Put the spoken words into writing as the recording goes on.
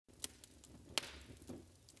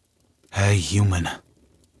Hey, human.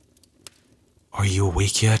 Are you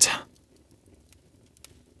awake yet?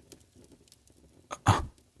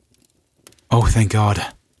 Oh, thank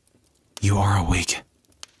God. You are awake.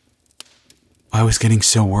 I was getting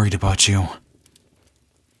so worried about you.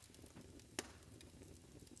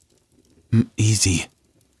 Easy.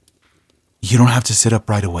 You don't have to sit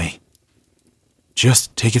up right away.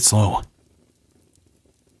 Just take it slow.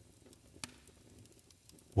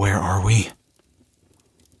 Where are we?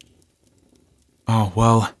 Oh,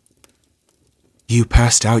 well, you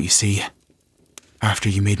passed out, you see, after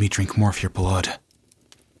you made me drink more of your blood.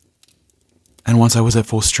 And once I was at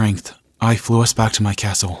full strength, I flew us back to my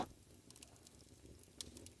castle.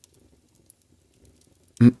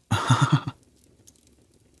 I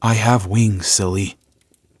have wings, silly.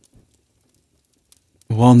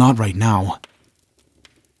 Well, not right now.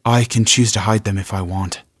 I can choose to hide them if I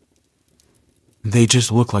want. They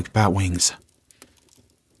just look like bat wings.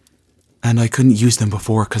 And I couldn't use them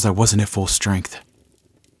before because I wasn't at full strength.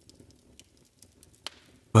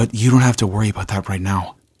 But you don't have to worry about that right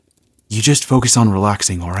now. You just focus on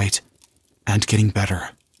relaxing, alright? And getting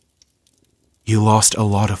better. You lost a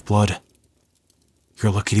lot of blood.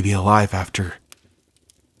 You're lucky to be alive after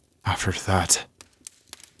that.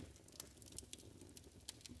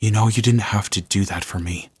 You know, you didn't have to do that for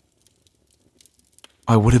me.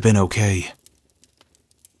 I would have been okay.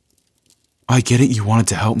 I get it, you wanted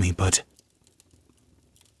to help me, but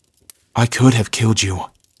I could have killed you.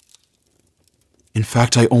 In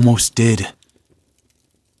fact, I almost did.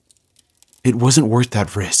 It wasn't worth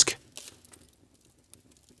that risk.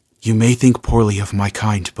 You may think poorly of my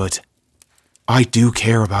kind, but I do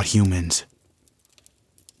care about humans.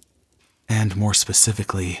 And more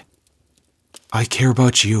specifically, I care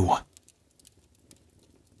about you.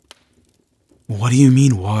 What do you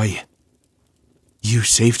mean, why? You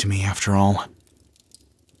saved me, after all.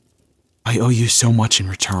 I owe you so much in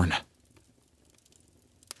return.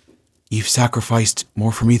 You've sacrificed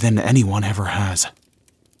more for me than anyone ever has.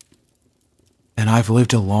 And I've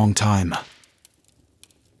lived a long time.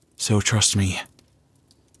 So trust me,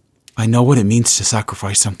 I know what it means to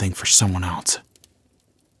sacrifice something for someone else.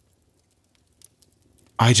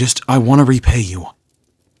 I want to repay you.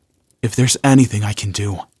 If there's anything I can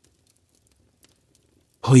do,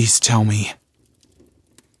 please tell me.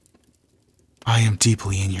 I am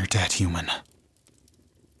deeply in your debt, human.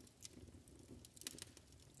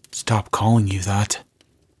 Stop calling you that.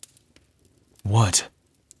 What?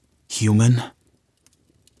 Human?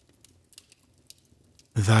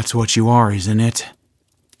 That's what you are, isn't it?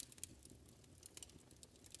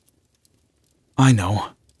 I know.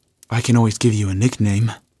 I can always give you a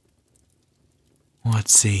nickname.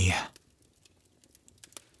 Let's see.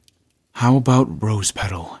 How about Rose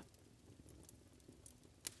Petal?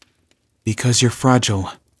 Because you're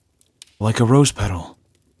fragile, like a rose petal.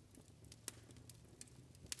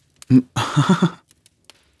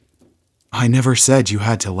 I never said you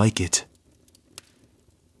had to like it.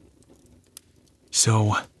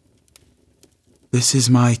 So, this is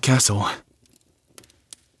my castle.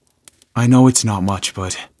 I know it's not much,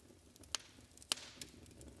 but...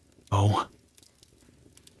 Oh.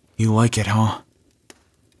 You like it, huh?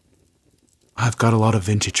 I've got a lot of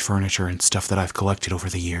vintage furniture and stuff that I've collected over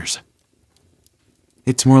the years.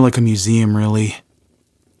 It's more like a museum, really.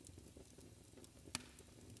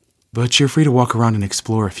 But you're free to walk around and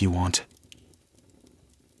explore if you want.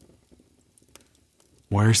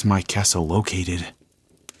 Where's my castle located?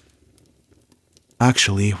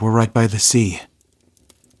 Actually, we're right by the sea.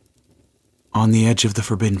 On the edge of the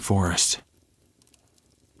Forbidden Forest.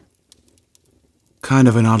 Kind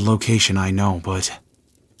of an odd location, I know, but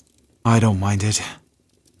I don't mind it.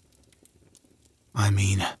 I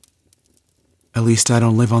mean, at least I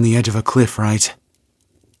don't live on the edge of a cliff, right?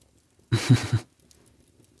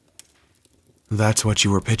 That's what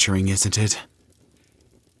you were picturing, isn't it?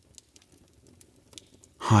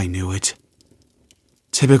 I knew it.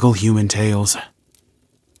 Typical human tales.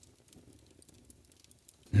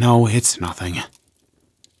 No, it's nothing.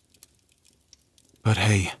 But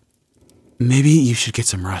hey, maybe you should get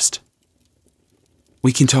some rest.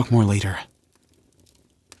 We can talk more later.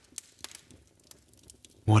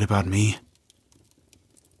 What about me?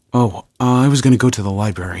 Oh, I was gonna go to the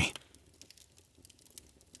library.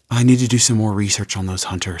 I need to do some more research on those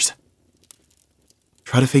hunters.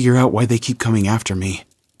 Try to figure out why they keep coming after me.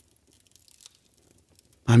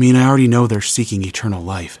 I mean, I already know they're seeking eternal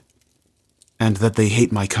life, and that they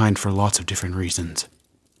hate my kind for lots of different reasons.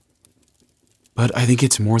 But I think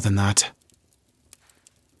it's more than that.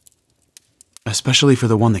 Especially for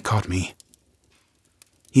the one that caught me.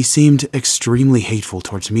 He seemed extremely hateful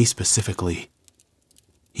towards me specifically.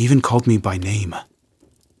 He even called me by name.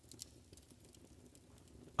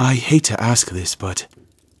 I hate to ask this, but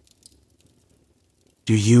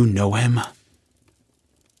do you know him?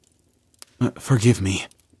 Forgive me.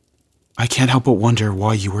 I can't help but wonder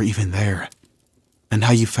why you were even there, and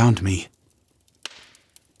how you found me.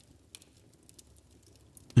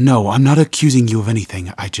 No, I'm not accusing you of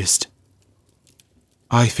anything, I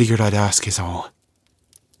figured I'd ask is all.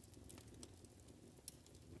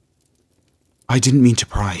 I didn't mean to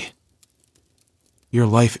pry. Your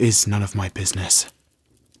life is none of my business.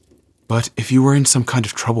 But if you were in some kind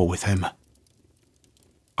of trouble with him,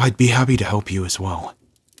 I'd be happy to help you as well.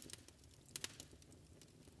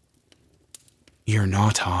 You're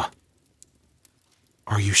not, huh?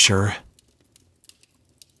 Are you sure?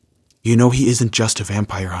 You know he isn't just a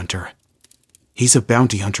vampire hunter. He's a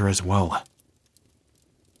bounty hunter as well.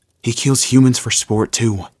 He kills humans for sport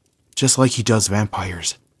too, just like he does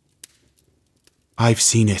vampires. I've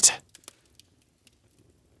seen it.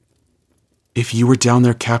 If you were down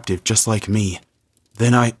there captive just like me,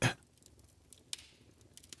 then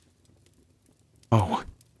Oh.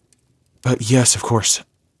 Yes, of course.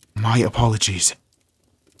 My apologies.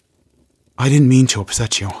 I didn't mean to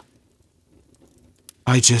upset you.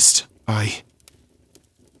 I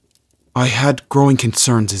had growing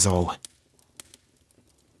concerns is all.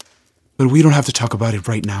 But we don't have to talk about it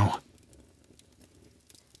right now.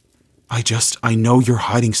 I know you're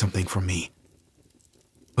hiding something from me.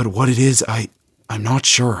 But what it is, I'm not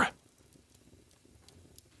sure.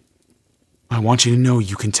 I want you to know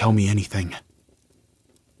you can tell me anything.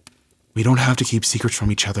 We don't have to keep secrets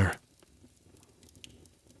from each other.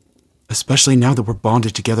 Especially now that we're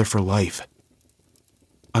bonded together for life.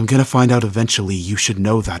 I'm gonna find out eventually. You should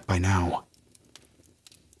know that by now.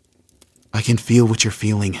 I can feel what you're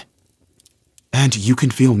feeling. And you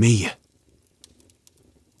can feel me.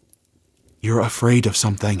 You're afraid of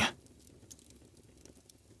something.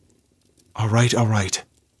 Alright.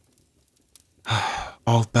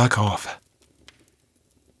 I'll back off.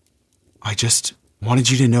 I just wanted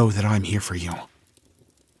you to know that I'm here for you.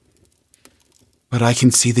 But I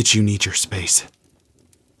can see that you need your space.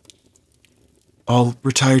 I'll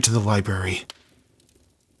retire to the library.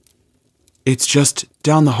 It's just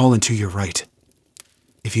down the hall and to your right,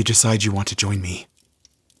 if you decide you want to join me.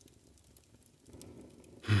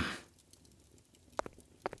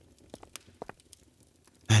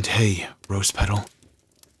 And hey, Rose Petal.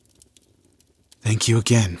 Thank you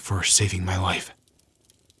again for saving my life.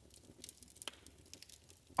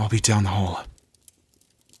 I'll be down the hall.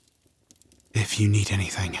 If you need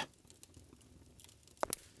anything.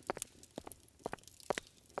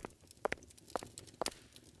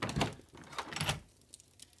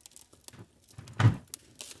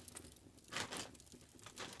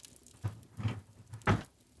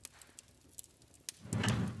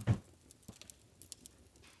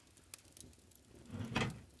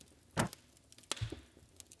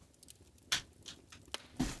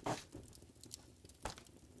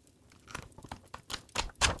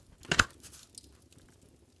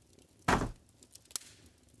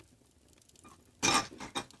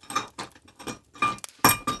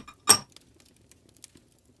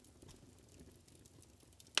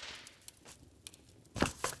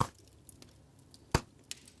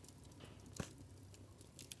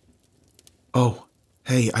 Oh,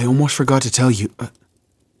 hey, I almost forgot to tell you.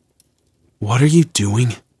 What are you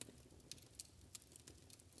doing?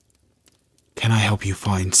 Can I help you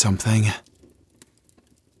find something?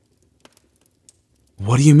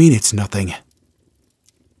 What do you mean it's nothing?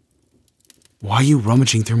 Why are you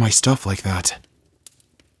rummaging through my stuff like that?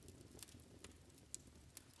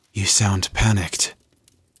 You sound panicked.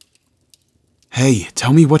 Hey,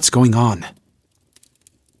 tell me what's going on.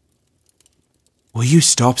 Will you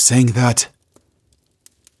stop saying that?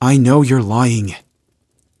 I know you're lying.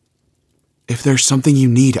 If there's something you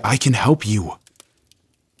need, I can help you.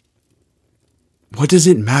 What does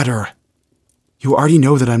it matter? You already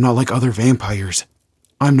know that I'm not like other vampires.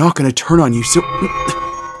 I'm not gonna turn on you, so...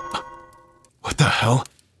 What the hell?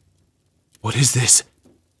 What is this?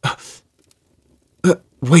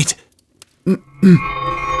 Wait. Damn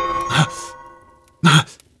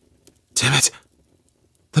it.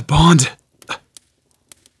 The bond.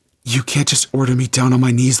 You can't just order me down on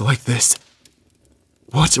my knees like this.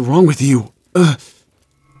 What's wrong with you? Damn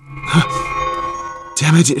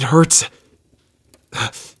it, it hurts.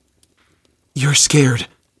 You're scared.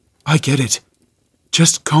 I get it.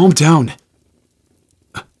 Just calm down.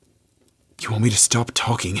 You want me to stop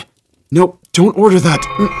talking? Nope, don't order that.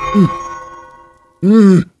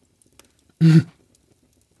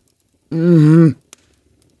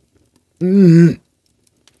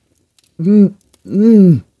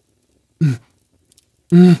 Mm. Mm.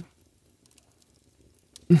 Mm.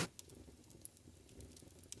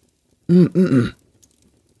 Mm. Mm.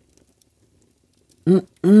 Mm.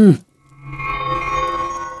 Mm.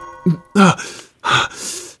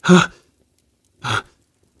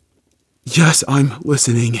 Yes, I'm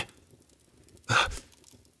listening.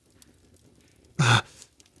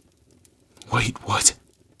 Wait, what?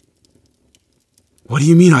 What do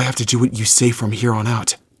you mean I have to do what you say from here on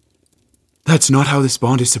out? That's not how this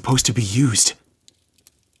bond is supposed to be used.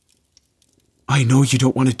 I know you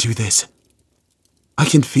don't want to do this. I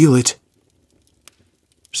can feel it.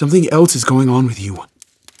 Something else is going on with you.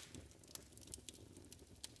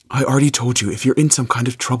 I already told you, if you're in some kind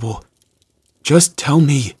of trouble, just tell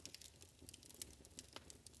me.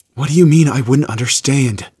 What do you mean I wouldn't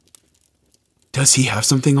understand? Does he have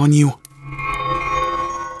something on you?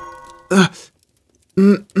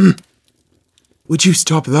 Would you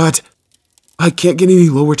stop that? I can't get any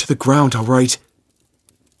lower to the ground, alright?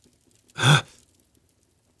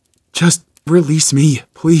 Just release me,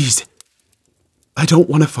 please. I don't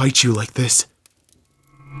want to fight you like this.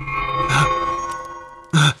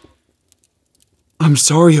 I'm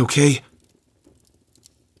sorry, okay?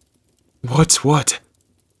 What's what?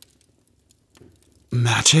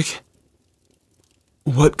 Magic?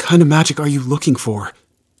 What kind of magic are you looking for?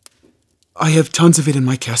 I have tons of it in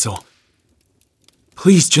my castle.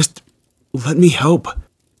 Please, just let me help.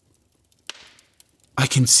 I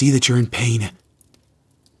can see that you're in pain.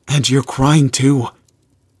 And you're crying too.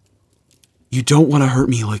 You don't want to hurt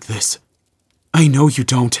me like this. I know you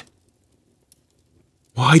don't.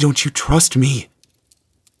 Why don't you trust me?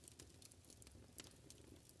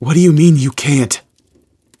 What do you mean you can't?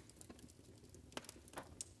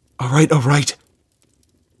 Alright.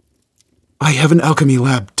 I have an alchemy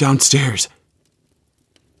lab downstairs.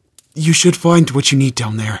 You should find what you need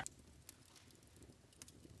down there.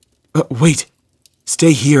 Wait.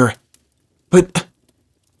 Stay here. But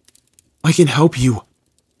I can help you.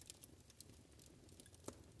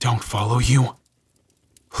 Don't follow you.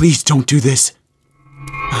 Please don't do this.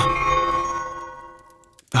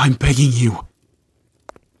 I'm begging you.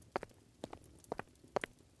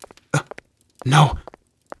 No.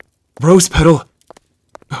 Rose Petal.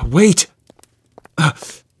 Wait.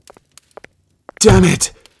 Damn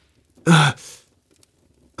it. I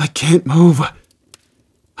can't move.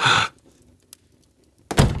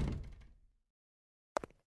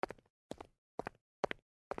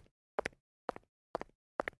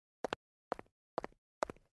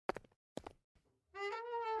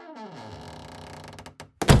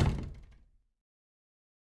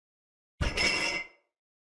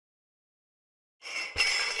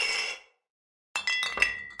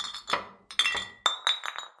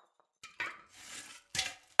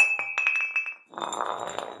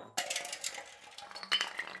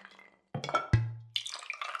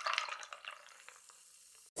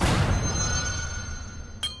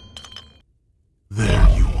 There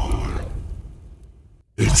you are.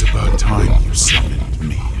 It's about time you summoned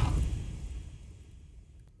me.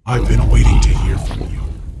 I've been waiting to hear from you.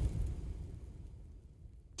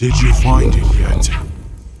 Did you find it yet?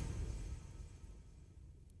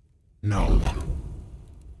 No.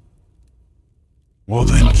 Well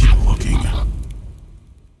then keep looking.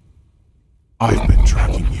 I've been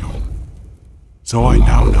tracking you, so I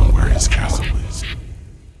now know where his castle is.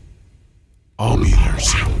 I'll be there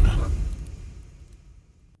soon.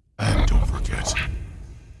 And don't forget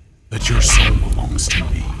that your soul belongs to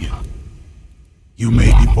me. You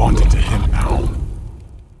may be bonded to him now,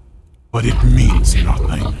 but it means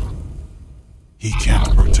nothing. He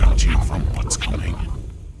can't protect you from what's coming.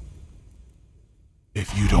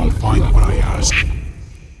 If you don't find what I ask,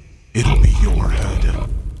 it'll be your head.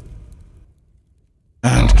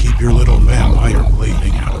 And keep your little vampire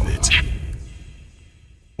plaything out of it,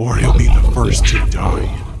 or he'll be the first to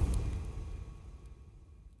die.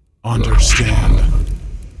 Understand?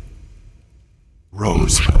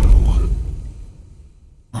 Rose Petal.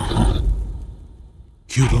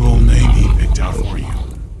 Cute little name he picked out for you.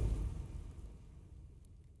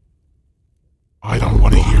 I don't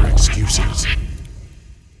want to hear excuses.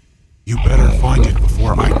 You better find it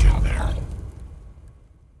before I get there.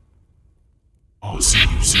 I'll see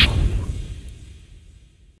you soon.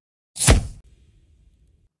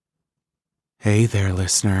 Hey there,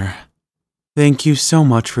 listener. Thank you so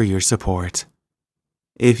much for your support.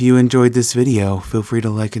 If you enjoyed this video, feel free to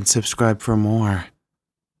like and subscribe for more.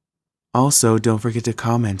 Also, don't forget to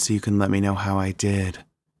comment so you can let me know how I did.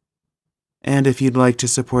 And if you'd like to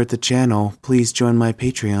support the channel, please join my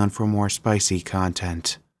Patreon for more spicy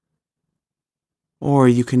content. Or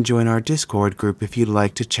you can join our Discord group if you'd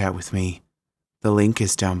like to chat with me. The link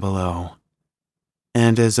is down below.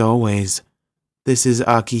 And as always, this is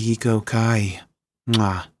Akihiko Kai.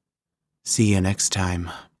 Mwah. See you next time.